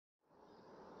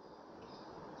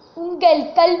உங்கள்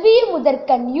கல்வி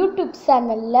முதற்கண் யூடியூப்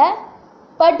சேனல்ல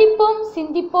படிப்போம்,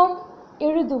 சிந்திப்போம்,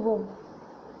 எழுதுவோம்.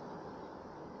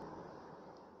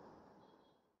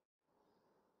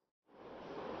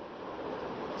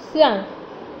 Science,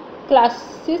 Class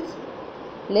 6,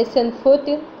 Lesson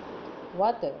 14,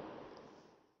 Water.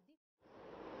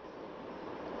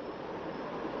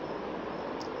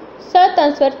 Short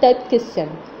answer type question.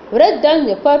 Write down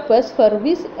the purpose for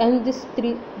which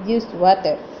industry use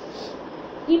water.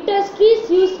 Industries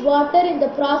use water in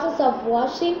the process of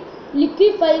washing,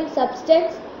 liquefying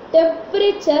substance,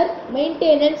 temperature,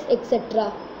 maintenance, etc.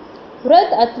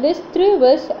 Write at least 3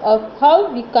 ways of how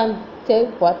we can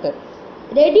save water.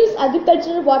 Reduce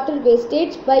agricultural water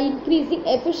wastage by increasing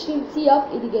efficiency of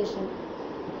irrigation.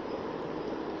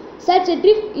 Such a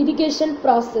drip irrigation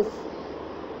process.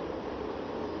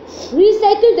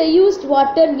 Recycle the used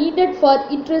water needed for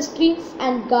industries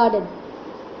and garden.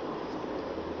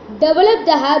 Develop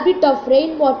the habit of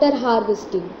rainwater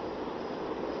harvesting.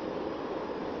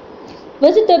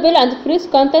 Vegetable and fruits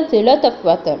contains a lot of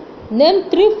water. Name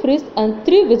 3 fruits and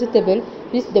 3 vegetables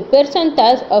with the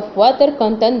percentage of water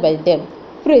contained by them.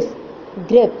 Fruits: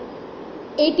 grape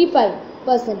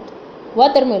 85%,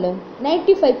 watermelon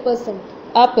 95%,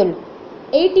 apple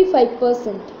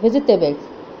 85%, vegetables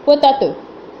potato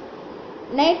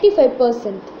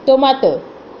 95%, tomato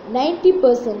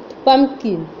 90%,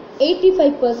 pumpkin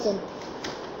 85%.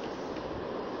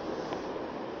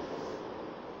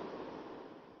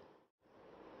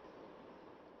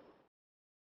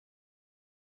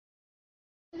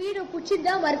 Video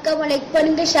பிடிச்சிருந்தா மறக்காம like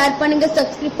பண்ணுங்க, share பண்ணுங்க,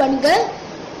 subscribe பண்ணுங்க.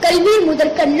 கல்வி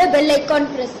முதற்கண்ணில் bell icon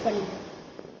press பண்ணுங்க.